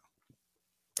stock.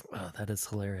 Oh, that is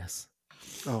hilarious.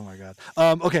 Oh my god.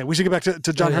 Okay, we should get back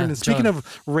to John Herndon. Speaking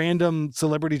of random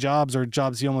celebrity jobs or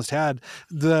jobs he almost had,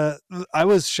 I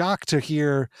was shocked to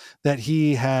hear that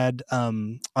he had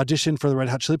auditioned for the Red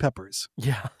Hot Chili Peppers.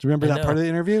 Yeah. Do you remember that part of the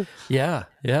interview? Yeah.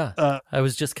 I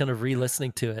was just kind of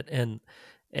re-listening to it, and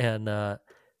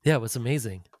it was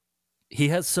amazing. He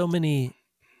has so many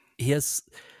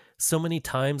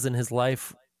times in his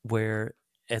life where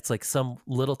it's like some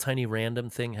little tiny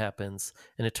random thing happens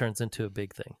and it turns into a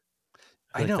big thing.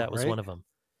 I know, that was one of them.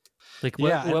 Like,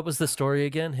 what was the story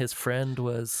again? His friend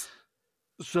was...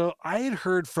 So I had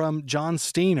heard from John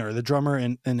Stainer, the drummer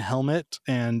in Helmet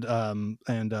and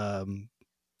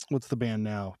what's the band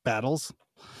now? Battles.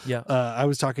 Yeah. I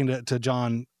was talking to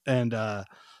John and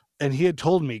he had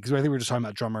told me, because I think we were just talking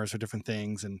about drummers or different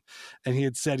things, and he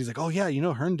had said, he's like, oh yeah,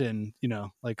 Herndon,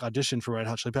 like auditioned for Red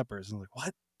Hot Chili Peppers. And I'm like,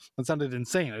 what? That sounded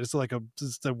insane. I just like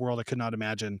just a world I could not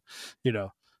imagine,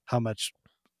 how much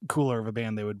cooler of a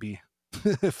band they would be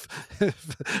if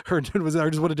Herndon was there.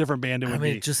 Just what a different band it would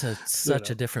be. Just such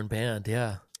a different band.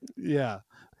 Yeah.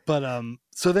 But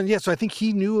so I think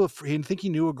he knew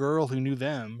a girl who knew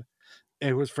them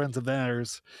and was friends of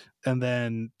theirs, and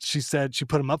then she said she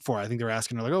put him up for it. I think they were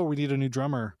asking her like, oh, we need a new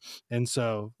drummer, and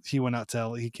so he came out to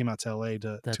LA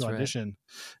to audition. Right.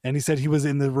 And he said he was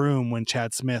in the room when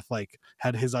Chad Smith like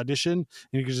had his audition,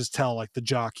 and you could just tell like the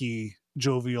jockey,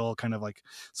 jovial kind of like,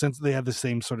 since they have the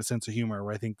same sort of sense of humor,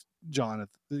 where I think John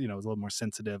was a little more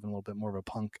sensitive and a little bit more of a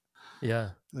punk,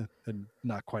 and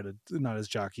not as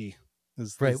jockey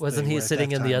as right. Wasn't he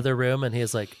sitting in the other room and he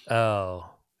was like, oh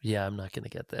yeah, I'm not gonna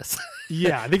get this.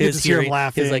 Yeah, I think you just hear him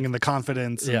laughing, and the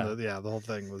confidence and the whole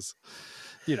thing was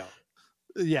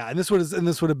and this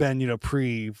would have been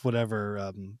pre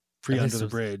whatever pre Under the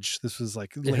Bridge. This was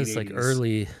like late 80s. Like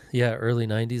early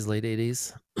 90s, late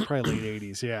 80s. Probably late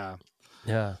 80s, yeah.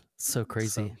 Yeah, so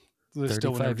crazy. So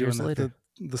 35 years later.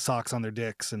 The socks on their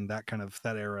dicks and that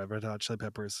era of Red Hot Chili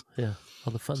Peppers. Yeah,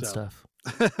 all the fun stuff.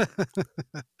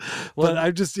 But I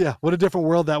just what a different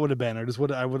world that would have been. Or just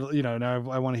what I would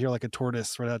now I want to hear like a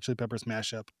Tortoise Red Hot Chili Peppers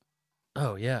mashup.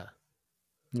 Oh yeah.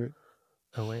 Right.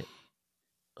 Oh wait.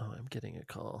 Oh, I'm getting a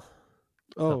call.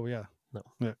 Oh yeah. No.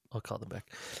 Yeah. I'll call them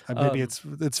back. Maybe it's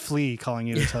Flea calling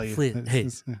you to tell you. Flea, hey,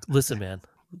 listen, man.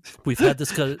 We've had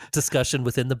this discussion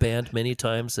within the band many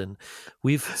times, and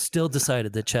we've still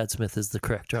decided that Chad Smith is the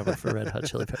correct drummer for Red Hot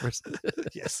Chili Peppers.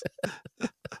 Yes.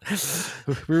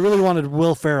 We really wanted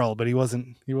Will Ferrell, but he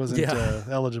wasn't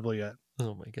eligible yet.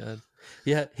 Oh my God.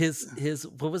 Yeah. His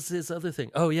what was his other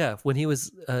thing? Oh yeah. When he was,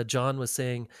 John was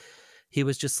saying he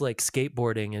was just like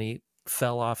skateboarding and he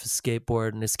fell off his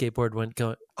skateboard and his skateboard went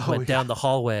down the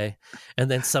hallway, and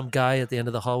then some guy at the end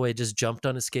of the hallway just jumped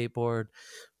on his skateboard,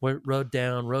 rode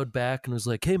back and was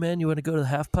like, hey man, you want to go to the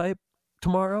half pipe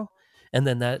tomorrow? And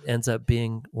then that ends up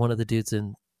being one of the dudes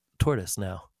in Tortoise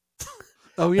now.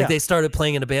 Oh yeah. Like they started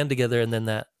playing in a band together, and then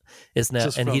that is now,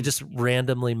 he just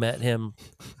randomly met him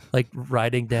like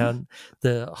riding down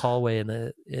the hallway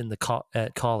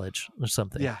at college or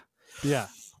something. Yeah. Yeah.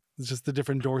 It's just the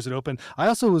different doors that open. I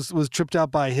also was tripped out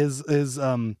by his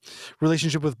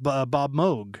relationship with Bob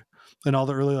Moog and all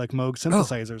the early like Moog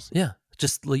synthesizers. Oh, yeah.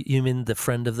 Just you mean the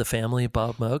friend of the family,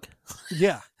 Bob Moog?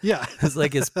 Yeah. Yeah. It's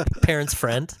like his parents'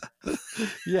 friend.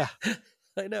 Yeah.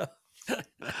 I know.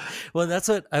 Well, that's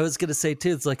what I was going to say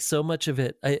too. It's like so much of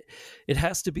it. It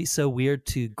has to be so weird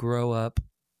to grow up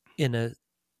in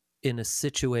a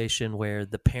situation where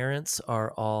the parents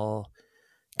are all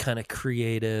kind of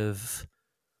creative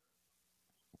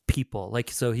people. Like,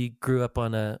 so he grew up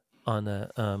on a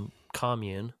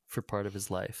commune for part of his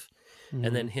life,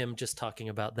 and then him just talking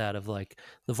about that of like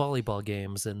the volleyball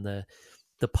games and the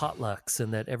potlucks,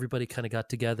 and that everybody kind of got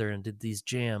together and did these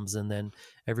jams, and then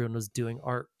everyone was doing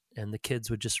art, and the kids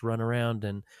would just run around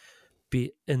and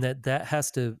be, and that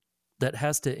has to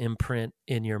imprint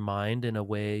in your mind in a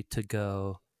way to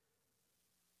go,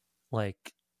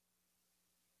 like,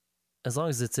 as long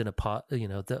as it's in a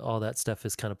all that stuff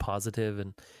is kind of positive,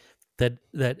 and that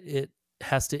it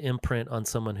has to imprint on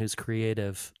someone who's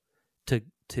creative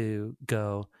to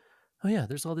go, oh yeah,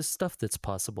 there's all this stuff that's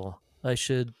possible. I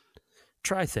should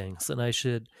try things, and I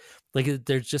should, like,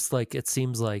 there's just like, it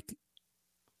seems like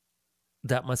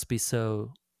that must be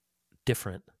so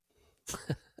different.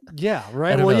 Yeah,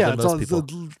 right. Well, yeah,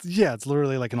 it's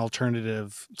literally like an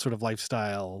alternative sort of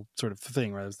lifestyle sort of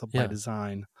thing, right? It's by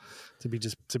design to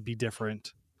be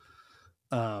different.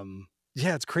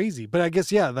 Yeah, it's crazy, but I guess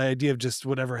the idea of just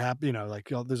whatever happened,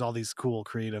 like there's all these cool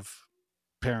creative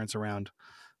parents around.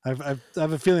 I have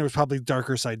a feeling there was probably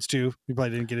darker sides too. You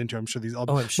probably didn't get into. I'm sure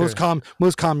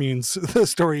most communes the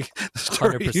story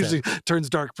 100%. Usually turns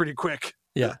dark pretty quick.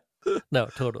 Yeah. No,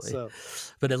 totally. So,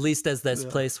 but at least as this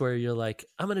place where you're like,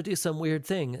 I'm going to do some weird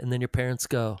thing, and then your parents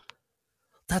go,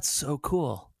 that's so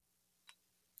cool,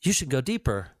 you should go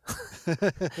deeper.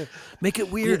 Make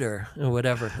it weirder or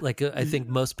whatever. Like, I think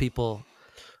most people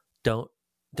don't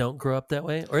grow up that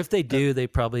way, or if they do, they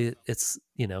probably, it's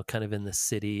kind of in the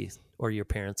city, or your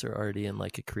parents are already in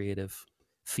like a creative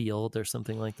field or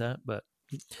something like that. But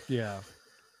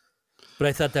But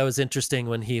I thought that was interesting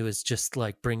when he was just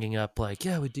like bringing up like,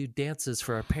 we do dances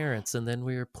for our parents, and then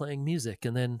we were playing music,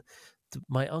 and then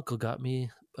my uncle got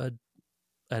me I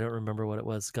don't remember what it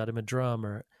was, got him a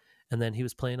drum, and then he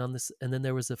was playing on this, and then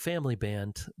there was a family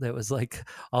band that was like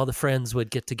all the friends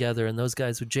would get together, and those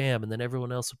guys would jam, and then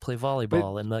everyone else would play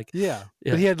volleyball, and like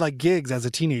but he had like gigs as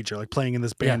a teenager, like playing in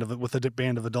this band with a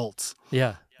band of adults.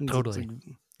 Totally.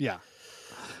 Yeah,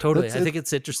 totally. I think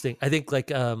it's interesting. I think like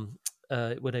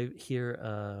when I hear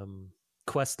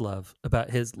Questlove about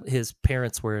his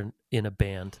parents were in a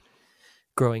band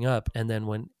growing up, and then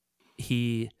when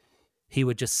he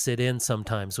would just sit in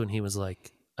sometimes when he was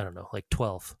like, I don't know, like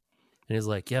 12, and he's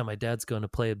like, my dad's going to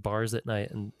play at bars at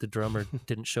night, and the drummer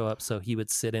didn't show up, so he would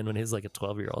sit in when he was like a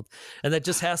 12-year-old, and that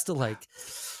just has to like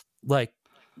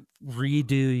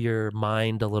redo your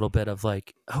mind a little bit of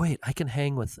like, oh wait, I can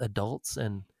hang with adults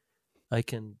and I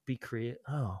can be creative.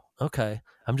 Oh, okay.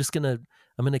 I'm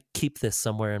gonna keep this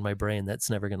somewhere in my brain that's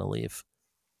never gonna leave.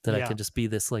 That I can just be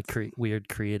this like weird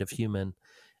creative human,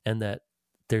 and that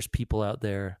there's people out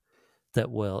there that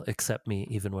will accept me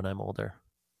even when I'm older,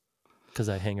 because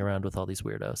I hang around with all these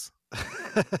weirdos.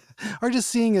 Or just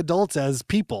seeing adults as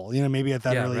people, maybe at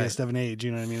that earliest of an age,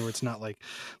 you know what I mean, where it's not like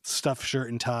stuffed shirt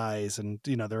and ties, and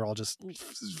they're all just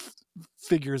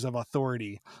figures of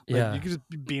authority. But you could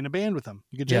just be in a band with them.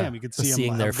 You could jam. You could see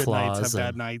them have good nights, have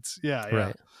bad nights.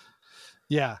 Right.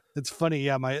 Yeah, it's funny.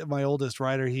 Yeah, my oldest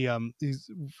Ryder,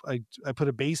 I put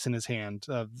a bass in his hand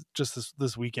just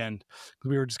this weekend.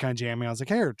 We were just kind of jamming. I was like,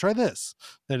 "Here, try this,"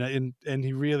 and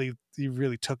he really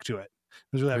took to it.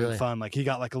 It was really having fun. Like, he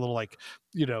got like a little, like,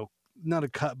 not a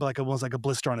cut, but like almost like a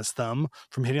blister on his thumb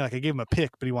from hitting. Like, I gave him a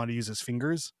pick, but he wanted to use his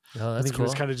fingers. Oh, that's I think cool. he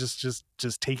was kind of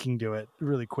just taking to it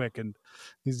really quick. And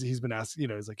he's been asked,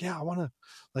 he's like, I want to,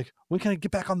 like, when can I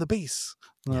get back on the bass?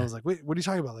 And I was like, wait, what are you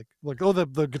talking about? Like, oh,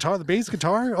 the guitar, the bass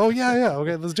guitar? Oh yeah.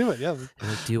 Okay, let's do it. Yeah.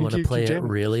 Like, do you want to play it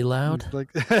really loud? Like,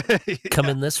 come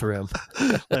in this room.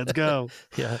 Let's go.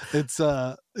 It's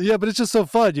but it's just so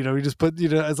fun. We just put,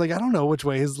 it's like, I don't know which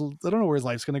way I don't know where his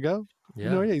life's gonna go.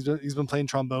 He's been playing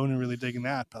trombone and really digging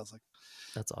that. But I was like,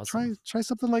 that's awesome. Try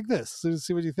something like this.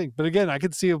 See what you think. But again, I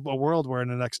could see a world where in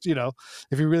the next,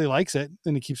 if he really likes it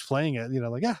and he keeps playing it,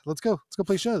 like, let's go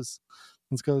play shows.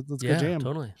 Let's go jam.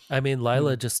 Totally. I mean,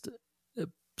 Lila just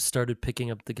started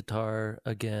picking up the guitar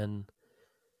again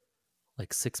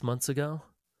like 6 months ago,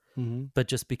 but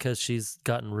just because she's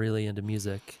gotten really into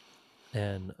music,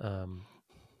 and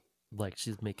like,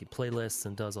 she's making playlists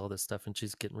and does all this stuff, and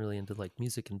she's getting really into like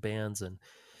music and bands, and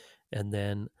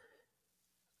then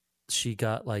she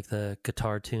got like the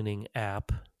guitar tuning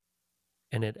app,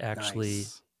 and it actually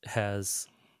has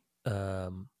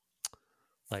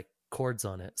like chords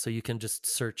on it, so you can just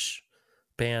search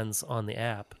bands on the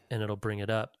app and it'll bring it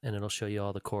up and it'll show you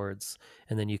all the chords,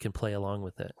 and then you can play along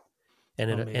with it, and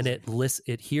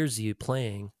it hears you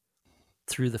playing,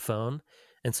 through the phone.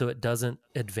 And so it doesn't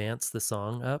advance the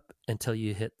song up until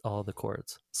you hit all the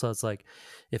chords. So it's like,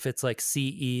 if it's like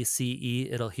C, E,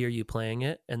 it'll hear you playing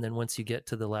it. And then once you get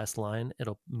to the last line,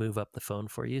 it'll move up the phone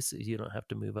for you. So you don't have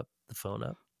to move up the phone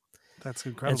up. That's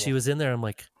incredible. And she was in there. I'm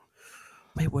like,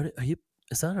 wait, what are you,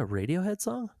 is that a Radiohead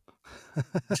song?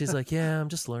 She's like, yeah, I'm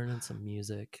just learning some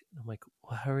music. I'm like,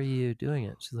 well, how are you doing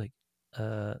it? She's like,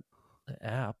 the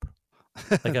app.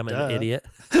 Like I'm an idiot.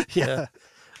 Yeah.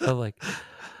 I'm like,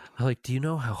 do you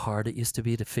know how hard it used to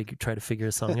be to try to figure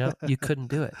a song out? You couldn't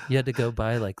do it. You had to go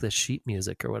buy like the sheet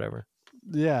music or whatever.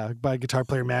 Yeah, buy Guitar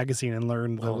Player magazine and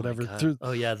learn the whatever. The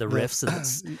riffs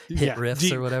and hit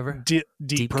riffs or whatever.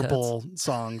 Deep Purple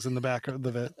songs in the back of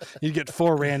it. You'd get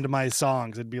 4 randomized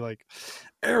songs. It'd be like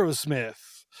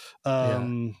Aerosmith,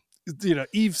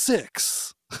 Eve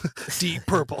 6, Deep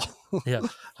Purple. Yeah,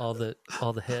 all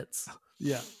the hits.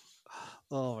 Yeah.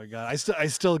 Oh my God, I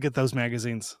still get those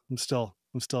magazines. I'm still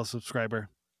a subscriber.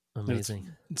 Amazing.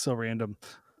 It's so random.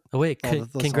 Oh wait,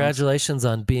 congratulations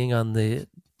on being on the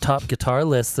top guitar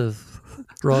list of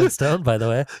Rolling Stone, by the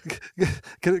way.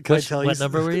 Can I tell you? What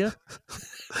number were you?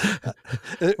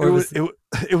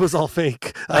 It was all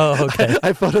fake. Oh, okay.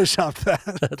 I photoshopped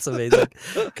that. That's amazing.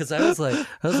 Because I was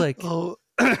like, oh.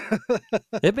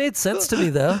 It made sense to me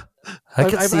though.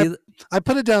 I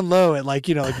put it down low at like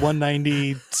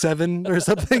 197 or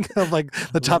something of like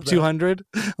the top 200.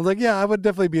 I was like, yeah, I would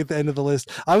definitely be at the end of the list.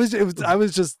 I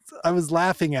was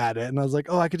laughing at it and I was like,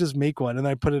 oh, I could just make one, and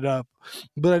I put it up,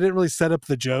 but I didn't really set up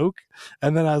the joke.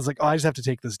 And then I was like, oh, I just have to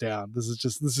take this down. This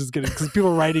is getting, because people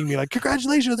were writing me like,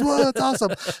 congratulations, whoa, that's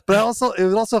awesome. But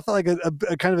it also felt like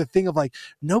a kind of a thing of like,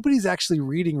 nobody's actually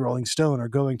reading Rolling Stone or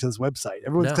going to this website.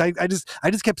 Everyone's I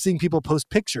just kept seeing people post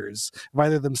pictures of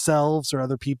either themselves or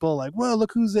other people, like, well,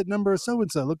 look who's at number so and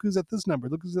so, look who's at this number,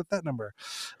 look who's at that number.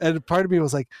 And part of me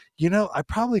was like, I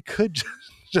probably could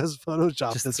just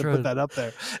Photoshop this and put that up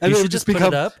there, and it would just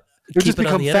become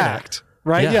fact,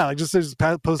 right? Yeah, like just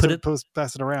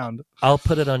pass it around. I'll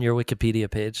put it on your Wikipedia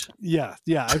page. Yeah.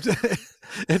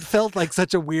 It felt like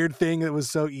such a weird thing. It was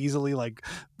so easily like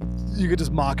you could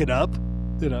just mock it up,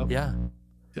 Yeah.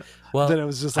 Yeah. Well, then it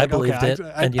was just like, I believed it,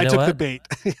 and I took the bait.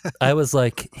 I was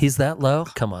like, he's that low?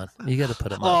 Come on, you got to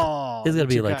put him up. He's got to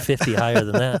be like 50 higher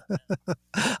than that.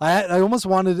 I almost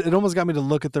got me to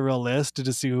look at the real list to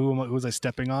just see who was I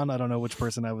stepping on. I don't know which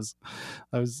person I was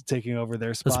taking over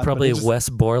their spot. It's probably Wes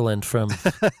Borland from.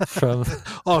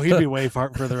 Oh, he'd be way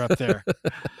further up there.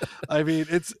 I mean,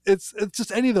 it's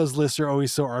just any of those lists are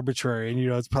always so arbitrary, and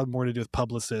it's probably more to do with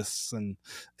publicists and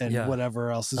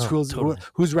whatever else.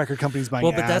 Whose record companies buying.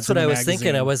 Well, but that's what I was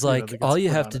thinking. I was like, all you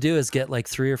have to do is get like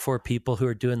 3 or 4 people who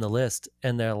are doing the list,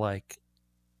 and they're like,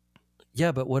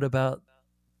 yeah, but what about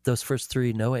those first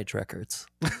 3 No Age records?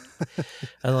 And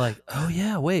I'm like, oh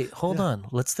yeah, wait, hold on,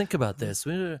 let's think about this.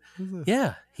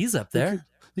 Yeah, he's up there.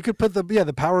 You could put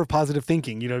the power of positive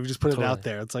thinking. You just put it out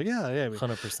there. It's like,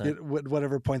 100%.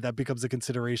 Whatever point that becomes a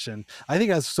consideration. I think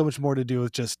it has so much more to do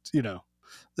with just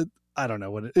I don't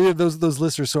know what those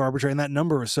lists are so arbitrary, and that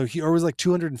number is so huge. Or was like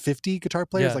 250 guitar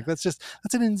players. Yeah. Like that's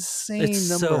an insane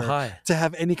number so high to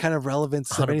have any kind of relevance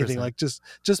to anything. Like just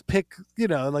pick,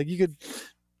 like you could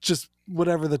just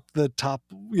whatever the top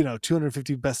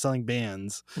 250 best selling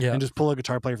bands, and just pull a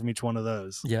guitar player from each one of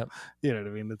those. Yep. You know what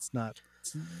I mean? It's not.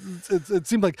 It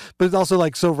seemed like, but it's also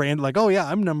like so random. Like, oh yeah,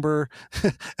 I'm number.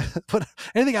 But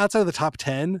anything outside of the top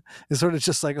 10 is sort of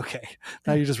just like, okay,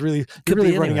 now you're really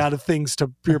running out of things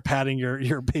you're padding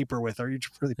your paper with, or you're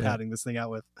really padding this thing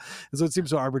out with. And so it seems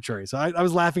so arbitrary. So I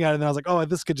was laughing at it, and I was like, oh,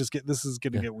 this is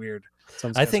going to get weird.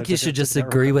 So I think you should just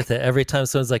agree with it every time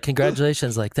someone's like,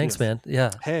 congratulations, like, thanks, man. Yeah.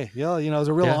 Hey, it was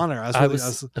a real honor. I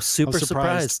was super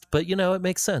surprised, but it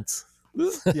makes sense.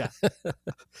 Yeah.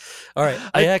 All right.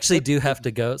 I actually do have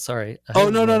to go. Sorry. Oh,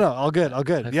 no. All good.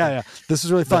 Yeah. This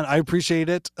is really fun. I appreciate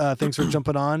it. Thanks for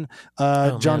jumping on.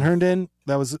 John Herndon,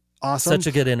 that was awesome. Such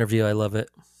a good interview. I love it.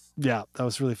 Yeah, that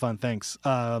was really fun. Thanks.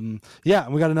 We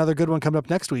got another good one coming up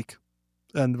next week,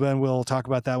 and then we'll talk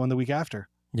about that one the week after.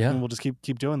 Yeah. And we'll just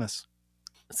keep doing this.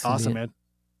 Awesome, man.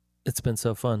 It's been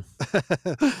so fun.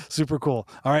 Super cool.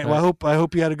 All right. Well, I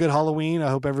hope you had a good Halloween. I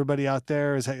hope everybody out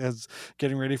there is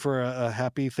getting ready for a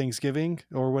happy Thanksgiving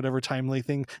or whatever timely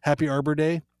thing. Happy Arbor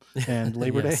Day and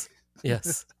Labor Day.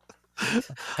 Yes.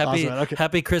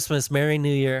 Happy Christmas. Merry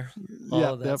New Year. All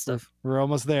of that stuff. We're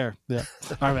almost there. Yeah.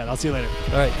 All right, man. I'll see you later.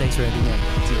 All right. Thanks, Randy.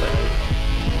 See you later.